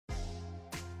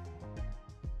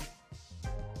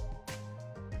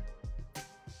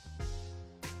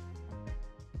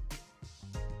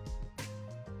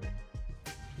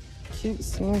cute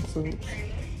swimsuit.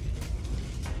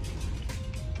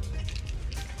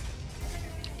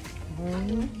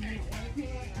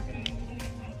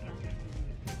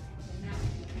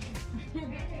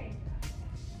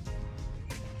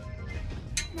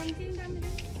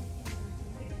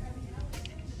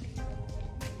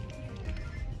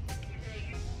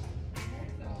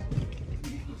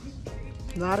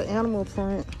 A lot of animal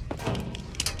print.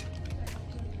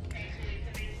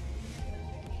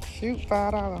 Cute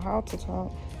 $5 halter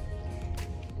top.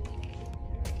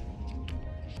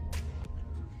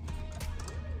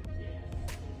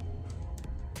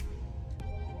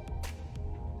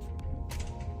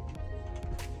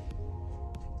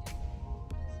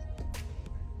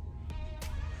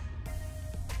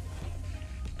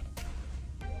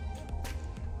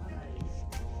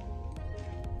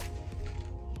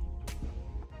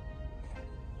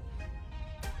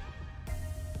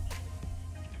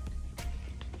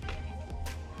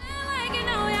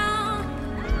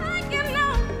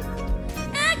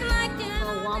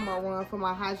 One for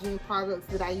my hygiene products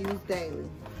that I use daily.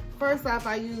 First off,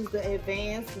 I use the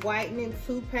Advanced Whitening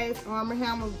Toothpaste Arm &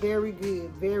 Hammer. Very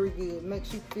good, very good.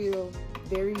 Makes you feel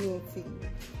very minty.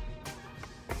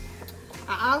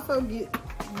 I also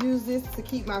use this to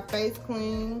keep my face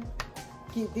clean.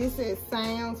 Get this at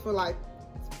Sam's for like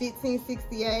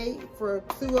 $15.68 for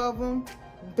 2 of them.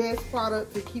 Best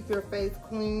product to keep your face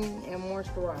clean and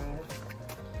moisturized.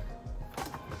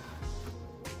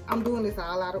 I'm doing this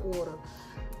all out of order.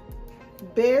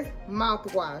 Best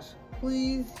mouthwash.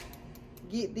 Please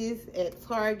get this at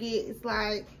Target. It's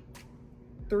like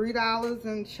 $3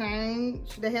 and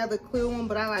change. They have the clear one,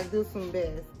 but I like this one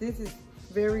best. This is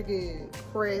very good.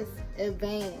 Crest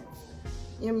Advanced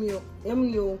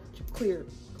Emule Clear.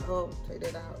 Oh, take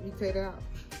that out. You take that out.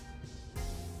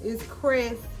 It's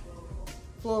Crest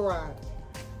Fluoride.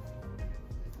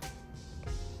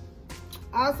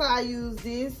 Also, I use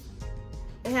this.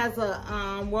 It has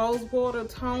a rose water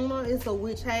toner. It's a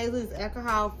witch hazel. It's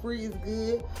alcohol free. It's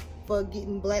good for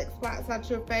getting black spots out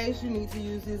your face. You need to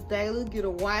use this daily. Get a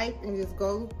wipe and just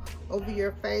go over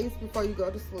your face before you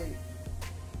go to sleep.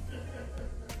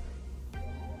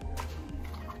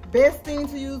 Best thing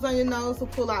to use on your nose to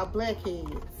pull out blackheads.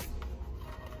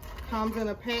 Comes in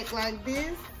a pack like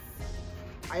this.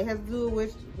 All you have to do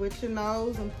it with your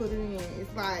nose and put it in.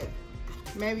 It's like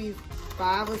maybe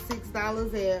 $5 or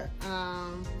 $6 at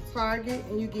Target,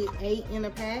 and you get 8 in a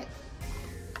pack.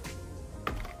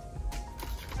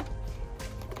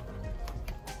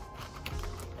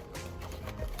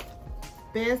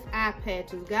 Best eye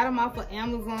patches. Got them off of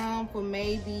Amazon for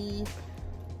maybe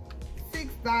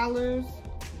 $6.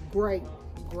 Great,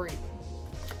 great.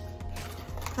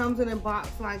 Comes in a box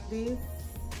like this.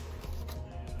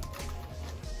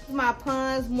 My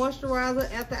Pond's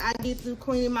moisturizer. After I get through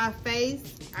cleaning my face,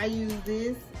 I use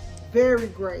this. Very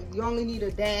great. You only need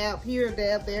a dab here, a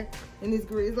dab there, and it's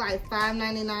great. It's like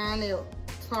 $5.99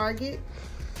 at Target.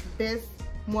 Best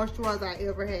moisturizer I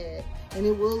ever had, and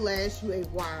it will last you a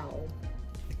while.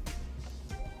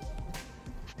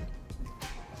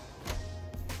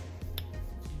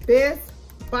 Best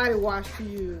body wash to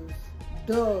use.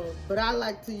 Dove, but I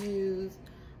like to use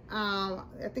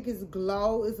I think it's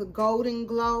Glow. It's a golden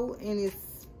glow, and it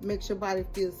makes your body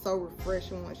feel so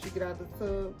refreshing once you get out of the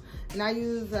tub. And I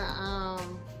use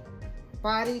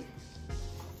body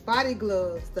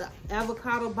gloves, the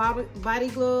avocado body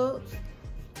gloves.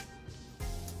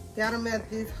 Got them at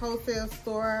this wholesale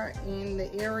store in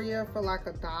the area for like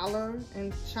 $1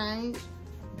 and change.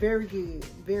 Very good,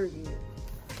 very good.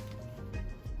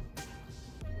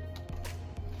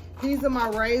 These are my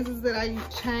razors that I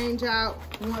change out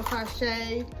once I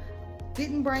shave.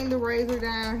 Didn't bring the razor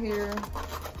down here,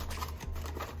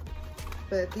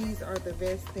 but these are the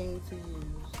best thing to use.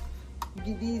 You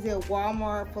get these at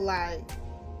Walmart for like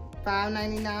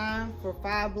 $5.99 for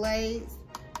 5 blades.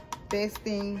 Best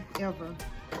thing ever.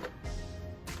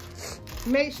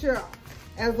 Make sure,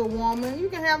 as a woman, you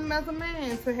can have them as a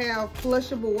man, to have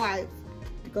flushable wipes.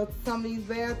 Go to some of these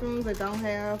bathrooms that don't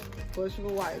have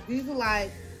flushable wipes. These are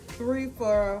like 3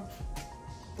 for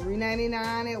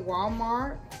 $3.99 at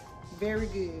Walmart. Very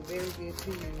good to use.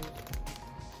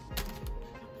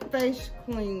 Face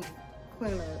cleaner.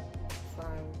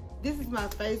 Sorry. This is my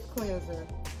face cleanser.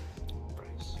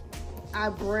 I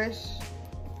brush.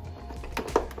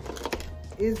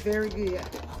 It's very good.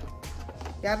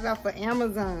 Got it off of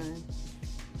Amazon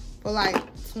for like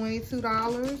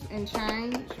 $22 and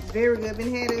change. Very good.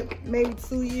 Been had it maybe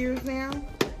 2 years now.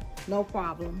 No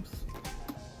problems.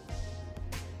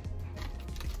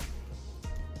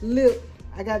 Lip.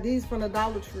 I got these from the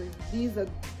Dollar Tree. These are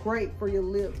great for your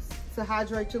lips. to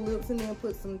hydrate your lips, and then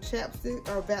put some chapstick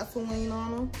or Vaseline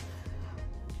on them.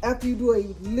 After you do a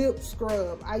lip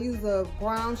scrub, I use a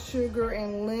brown sugar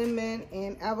and lemon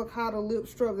and avocado lip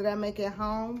scrub that I make at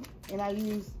home. And I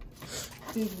use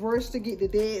this brush to get the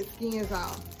dead skins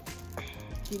off.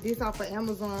 Get this off of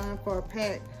Amazon for a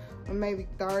pack of maybe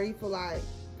 30 for like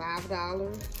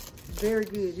 $5. Very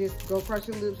good. Just go across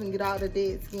your lips and get all the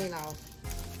dead skin off.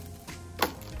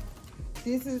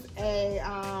 This is a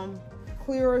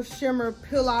clear shimmer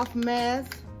peel off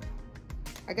mask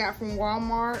I got from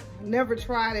Walmart. Never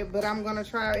tried it, but I'm gonna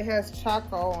try it. It has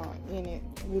charcoal in it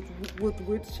with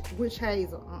witch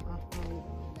hazel.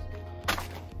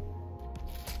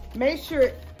 Make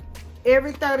sure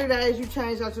every 30 days you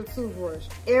change out your toothbrush.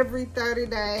 Every 30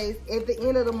 days, at the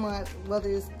end of the month, whether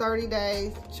it's 30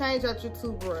 days, change out your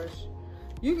toothbrush.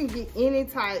 You can get any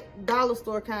type, dollar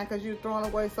store kind, because you're throwing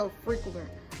away so frequent.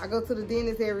 I go to the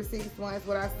dentist every 6 months,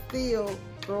 but I still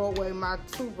throw away my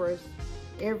toothbrush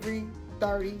every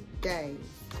 30 days.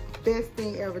 Best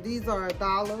thing ever. These are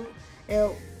 $1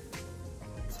 at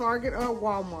Target or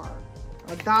Walmart.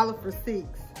 $1 for 6.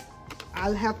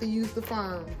 I'll have to use the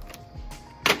phone.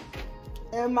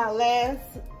 And my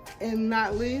last and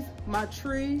not least, my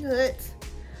Tree Hut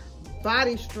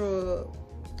body scrub.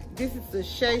 This is the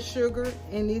shea sugar,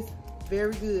 and it's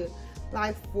very good.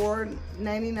 Like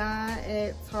 $4.99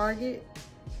 at Target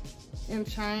and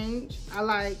change. I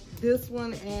like this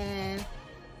one and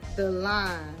the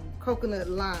lime, coconut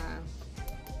lime.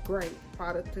 Great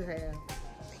product to have.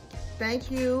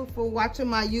 Thank you for watching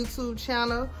my YouTube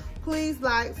channel. Please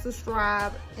like,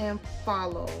 subscribe, and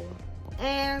follow.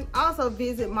 And also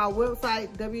visit my website,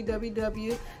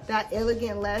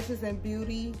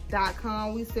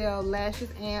 www.elegantlashesbeauty.com. We sell lashes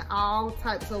and all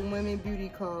types of women beauty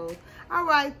clothes. All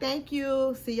right, thank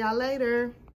you. See y'all later.